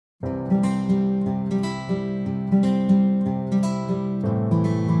Hello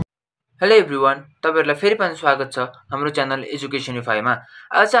everyone, तपाईहरुलाई फेरि पनि स्वागत छ हाम्रो च्यानल एजुकेसनिफाईमा।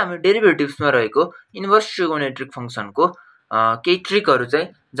 आज हामी डेरिभेटिभ्समा रहेको इन्भर्स ट्रिगोनोमेट्रिक फंक्सनको केही ट्रिकहरु चाहिँ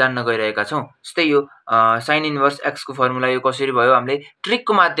जान्न गइरहेका छौं। जस्तै यो sin इन्भर्स x को फर्मुला यो कसरी भयो, हामीले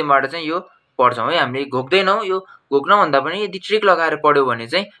ट्रिकको माध्यमबाट चाहिँ यो पढ्छौं है। हामीले घोक्दैनौं, यो घोक्न भन्दा पनि यदि ट्रिक लगाएर पढ्यौ भने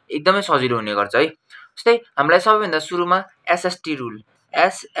चाहिँ एकदमै सजिलो हुने गर्छ है। जस्तै हामीलाई सबैभन्दा सुरुमा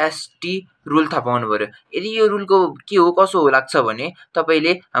एसएसटी रुल थाहा पाउनु पर्यो। यदि यो रुलको के हो कसो हो लाग्छ भने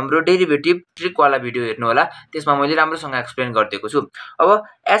तपाईले हाम्रो डेरिभेटिभ ट्रिक वाला भिडियो हेर्नु होला, त्यसमा मैले राम्रोसँग एक्सप्लेन गरिदिएको छु। अब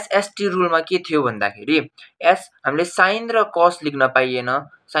एसएसटी रुलमा के थियो भन्दाखेरि हामीले साइन र कस लेख्न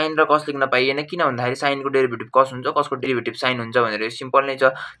पाइएन, किन भन्दाखेरि साइनको डेरिभेटिभ कस हुन्छ, कसको डेरिभेटिभ साइन हुन्छ भनेर सिम्पल नै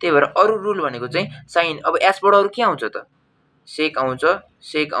छ। त्यही भएर अरु रुल भनेको चाहिँ साइन, अब एस बाट अरु के आउँछ त, सेक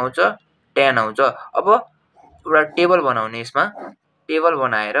आउँछ, tan आउँछ। अब एउटा टेबल बनाउने, यसमा टेबल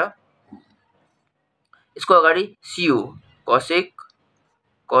बनाएर यसको अगाडि CO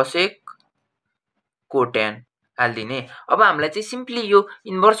कसेक कोट्यान हाल्दिने। अब हामीलाई चाहिँ सिम्पली यो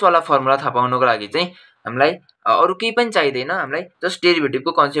इन्भर्स वाला फर्मुला थाहा पाउनको लागि चाहिँ हामीलाई अरु केही पनि चाहिदैन, हामीलाई जस्ट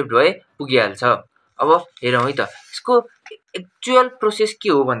डेरिभेटिभको कन्सेप्ट भए पुगिहाल्छ। अब हेरौँ है त, यसको एक्चुअल प्रोसेस के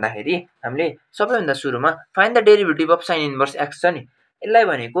हो भन्दाखेरि हामीले सबैभन्दा सुरुमा find the derivative of sin inverse x छ नि, यसलाई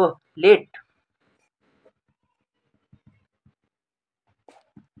भनेको लेट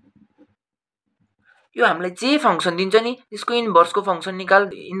यो हामीलाई जे फंक्सन दिन्छ नि त्यसको इन्भर्सको फंक्सन निकाल,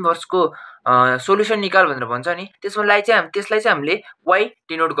 इन्भर्सको सोलुसन निकाल भनेर भन्छ नि, त्यसलाई चाहिँ हामीले y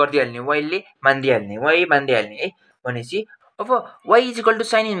डिनोट गर्दिहाल्ने, y मान्दिहाल्ने है। भनेपछि अब y equal to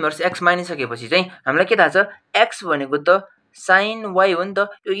sin inverse x मानिसकेपछि चाहिँ हामीलाई के थाहा छ, x भनेको त sin y हो नि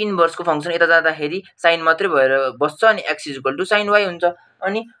त। यो इन्भर्सको फंक्सन यता जाँदाखेरि sin मात्रै भएर बस्छ अनि x equal to sin y हुन्छ।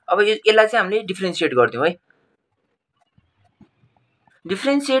 अनि अब यसलाई चाहिँ हामीले डिफरेन्शिएट गर्दियौ है।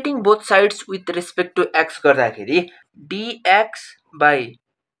 डिफरेन्शिएटिङ both sides with respect to x गर्दाखेरि dx by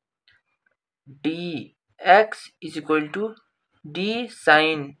dx is equal to d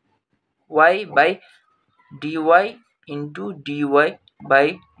sin y by dy into dy by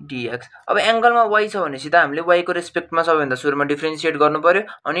dx। अब एंगलमा y छ भनेपछि त हामीले y को रेस्पेक्टमा सबैभन्दा सुरुमा डिफरेन्शिएट गर्नु पर्यो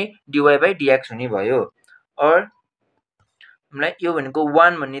अनि dy by dx हुने भयो। और हामीलाई यो भनेको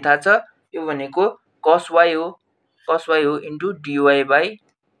 1 भन्ने थाहा छ, यो भनेको cos y हो इन्टु dy by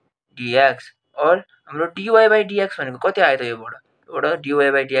dx। और हाम्रो dy by dx भनेको कति आयो त, योबाट dy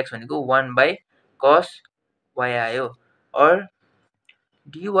by dx भनेको 1 by cos y आयो। और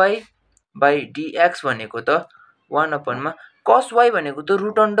dy by dx भनेको त 1 अपनमा cos y भनेको त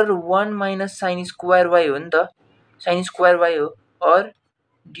root under 1 minus sin square y हो नि त, sin स्क्वायर y हो। और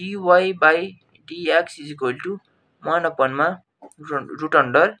dy by dx is equal to 1 अपनमा root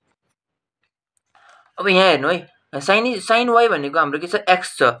under, अब यहाँ हेर्नु है, sin y भनेको हाम्रो के छ,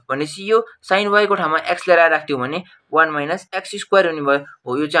 x छ भनेपछि यो sin y को ठाउँमा x लिएर राख्दियौ भने 1 माइनस x स्क्वायर हुने भयो।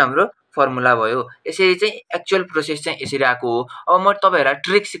 हो, यो चाहिँ हाम्रो फर्मुला भयो। यसरी चाहिँ एक्चुअल प्रोसेस चाहिँ यसरी आको हो। अब म तपाईहरुलाई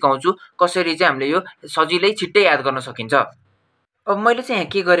ट्रिक सिकाउँछु कसरी चाहिँ हामीले यो सजिलै छिट्टै याद गर्न सकिन्छ। अब मैले चाहिँ यहाँ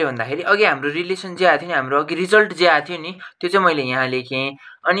के गरे भन्दाखेरि अघि हाम्रो रिलेसन जे आथ्यो नि, हाम्रो अघि रिजल्ट जे आथ्यो नि, त्यो चाहिँ मैले यहाँ लेखे।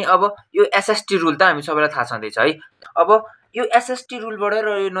 अनि अब यो एसएसटी रुल त हामी सबैलाई थाहा छँदैछ है। अब यो एसएसटी रुलबाट र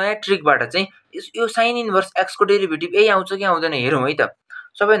यो नयाँ ट्रिकबाट चाहिँ यो sin इन्भर्स x को डेरिभेटिभ यही आउँछ कि आउँदैन हेरौँ है त।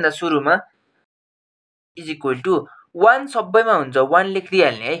 सबैभन्दा सुरुमा इज इक्वल टु 1 सबैमा हुन्छ, 1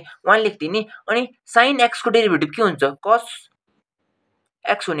 लेख्दिहाल्ने है, 1 लेख्दिने। अनि sin x को डेरिभेटिभ के हुन्छ, cos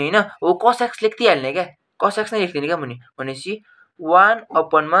x हुने हैन, हो cos x लेख्दिहाल्ने क्या, cos x नै लेख्दिने क्या मुनि। भनेपछि 1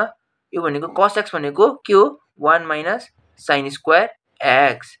 अपनमा यो भनेको cos x भनेको के हो, 1 minus sin square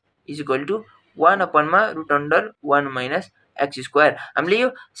x is equal to 1 अपनमा root under 1 minus x square. हामीले यो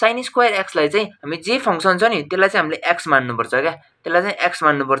sin स्क्वायर x लाई चाहिँ हामी जे फंक्सन छ नि त्यसलाई चाहिँ हामीले x मान्नु पर्छ क्या, त्यसलाई चाहिँ x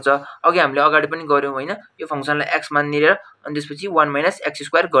मान्नु पर्छ। अघि हामीले अगाडि पनि गर्यौ हैन, यो फंक्सनलाई x मानिदिएर अनि त्यसपछि 1 माइनस x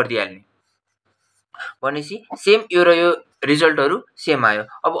स्क्वायर गर्दिहाल्ने। भनेपछि सेम यो र यो रिजल्टहरु सेम आयो।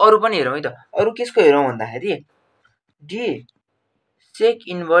 अब अरु पनि हेरौँ है त, अरु केसको हेरौँ भन्दाखेरि d sec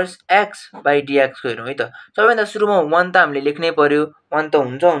inverse x by dx को हेरौँ है त। सबैभन्दा सुरुमा 1 त हामीले लेख्नै पर्यो, 1 त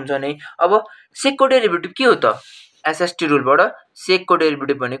हुन्छ नै। अब sec को डेरिभेटिभ के हो त, एसएसटी रुलबाट sec को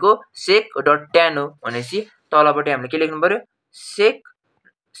डेरिभेटिभ भनेको sec डट tan हो। भनेपछि तलपट्टि हामीले के लेख्नु पर्यो, sec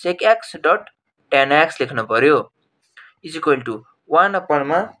x dot tan x लेख्नु पर्यो इज इक्वल टु 1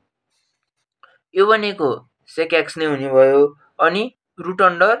 अपनमा यो भनेको sec x नै हुने भयो अनि root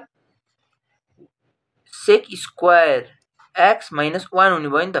under sec square x minus 1 हुने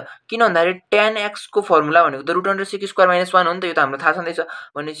भयो नि त। किन भन्दाखेरि tan x को फर्मुला भनेको त root under sec square minus 1 हो नि त, यो त हाम्रो थाहा छँदैछ।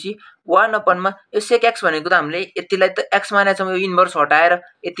 भनेपछि 1 अपनमा यो sec x भनेको त हामीले यतिलाई त x मानेछौँ, यो इन्भर्स हटाएर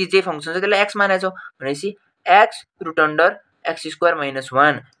यति जे फंक्सन छ त्यसलाई x मानेछौँ। भनेपछि x root under x square minus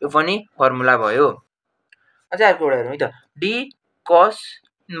 1 यो पनि फर्मुला भयो। अझै अर्को एउटा हेरौँ है त d cos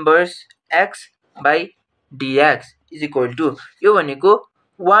inverse x by dx is equal to यो भनेको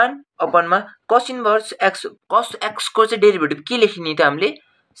 1 अपनमा cos inverse x cos x को चाहिँ डेरिभेटिभ के लेख्ने त हामीले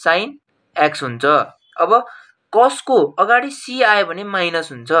sin x हुन्छ। अब cos को अगाडि c आयो भने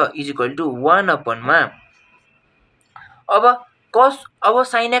माइनस हुन्छ इज इक्वल टु 1 अपनमा अब cos अब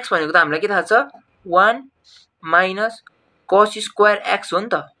sin x भनेको त हामीलाई के थाहा छ 1 माइनस cos स्क्वायर x हो नि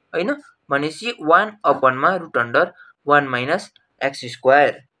त हैन भनेपछि 1 अपनमा root under 1 minus x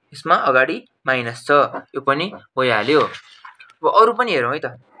square यसमा अगाडि माइनस छ यो पनि भइहाल्यो। अब अरु पनि हेरौँ है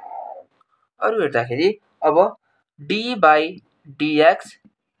त अरु हेर्दाखेरि अब d by dx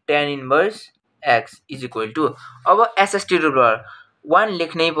tan inverse x is equal to अब एसएसटी रुलबाट 1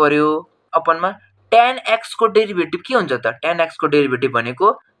 लेख्नै पर्यो अपनमा tan x को डेरिभेटिभ के हुन्छ त tan x को डेरिभेटिभ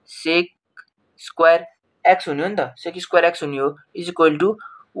भनेको sec स्क्वायर x हुने हो नि त sec स्क्वायर x हुने हो is equal to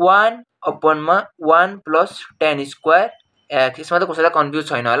 1 अपनमा 1 plus tan square x यसमा त कसैलाई कन्फ्युज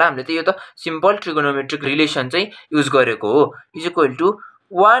छैन होला हामीले त यो त सिम्पल ट्रिगोनोमेट्रिक रिलेसन चाहिँ युज गरेको हो इज इक्वल टु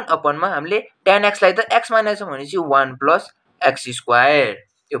 1 अपनमा हामीले tan x लाई त x मानेछ भनेपछि 1 प्लस x स्क्वायर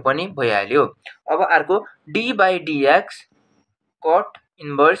यो पनि भइहाल्यो। अब अर्को d by dx cot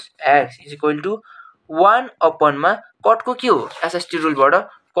inverse x is equal to 1 अपनमा cot को के हो एसएसटी रुलबाट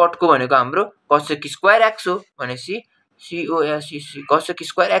cot को भनेको हाम्रो cosec स्क्वायर x हो भनेपछि COSEC cosec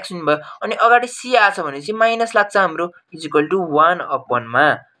स्क्वायर x हुने भयो अनि अगाडि c आछ भनेपछि माइनस लाग्छ हाम्रो इज इक्वल टु 1 अपनमा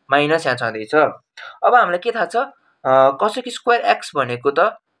माइनस यहाँ छँदैछ। अब हामीलाई के थाहा छ cosec स्क्वायर x भनेको त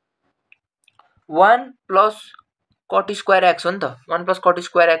 1 प्लस cot स्क्वायर x हो नि त 1 प्लस cot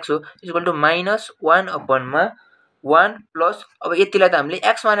स्क्वायर x हो is equal to minus 1 अपनमा 1 plus अब यतिलाई त हामीले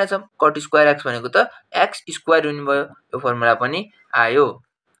x मानेछ cot स्क्वायर x भनेको त x स्क्वायर हुने भयो यो फर्मुला पनि आयो।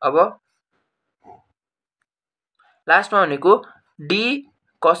 अब लास्टमा भनेको d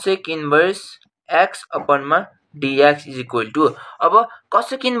cosec inverse x अपनमा dx is equal to अब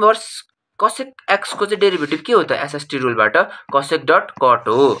cosec इन्भर्स cosec x को चाहिँ डेरिभेटिभ के हो त एसएसटी रुलबाट cosec डट cot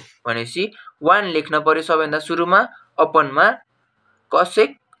हो भनेपछि 1 लेख्न पर्यो सबैभन्दा सुरुमा अपनमा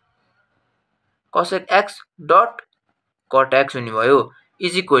cosec x dot cot x हुने भयो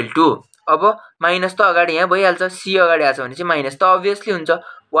इज इक्वल टु अब माइनस त अगाडि यहाँ भइहाल्छ c अगाडि आछ भने चाहिँ माइनस त अभियसली हुन्छ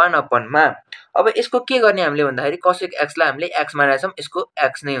 1 अपनमा अब यसको के गर्ने हामीले भन्दाखेरि cosec x लाई हामीले x मानेछौं यसको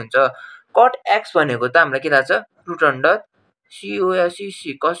x नै हुन्छ cot x भनेको त हामीलाई के थाहा छ root under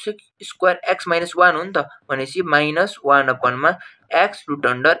COSEC cosec square x minus 1 हो नि त भनेपछि minus 1 अपनमा x root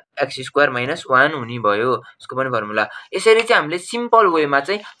under x square minus 1 हुने भयो यसको पनि फर्मुला। यसरी चाहिँ हामीले सिम्पल वेमा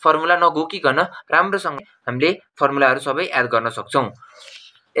चाहिँ फर्मुला नघोकिकन राम्रोसँग हामीले फर्मुलाहरु सबै याद गर्न सक्छौं।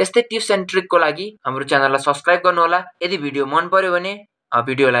 यस्तै टिप्स एन्ड ट्रिकको लागि हाम्रो च्यानललाई सब्स्क्राइब गर्नु होला। यदि भिडियो मन पर्यो भने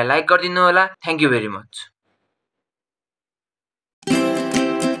भिडियोलाई लाइक गरिदिनु होला। Thank you very much.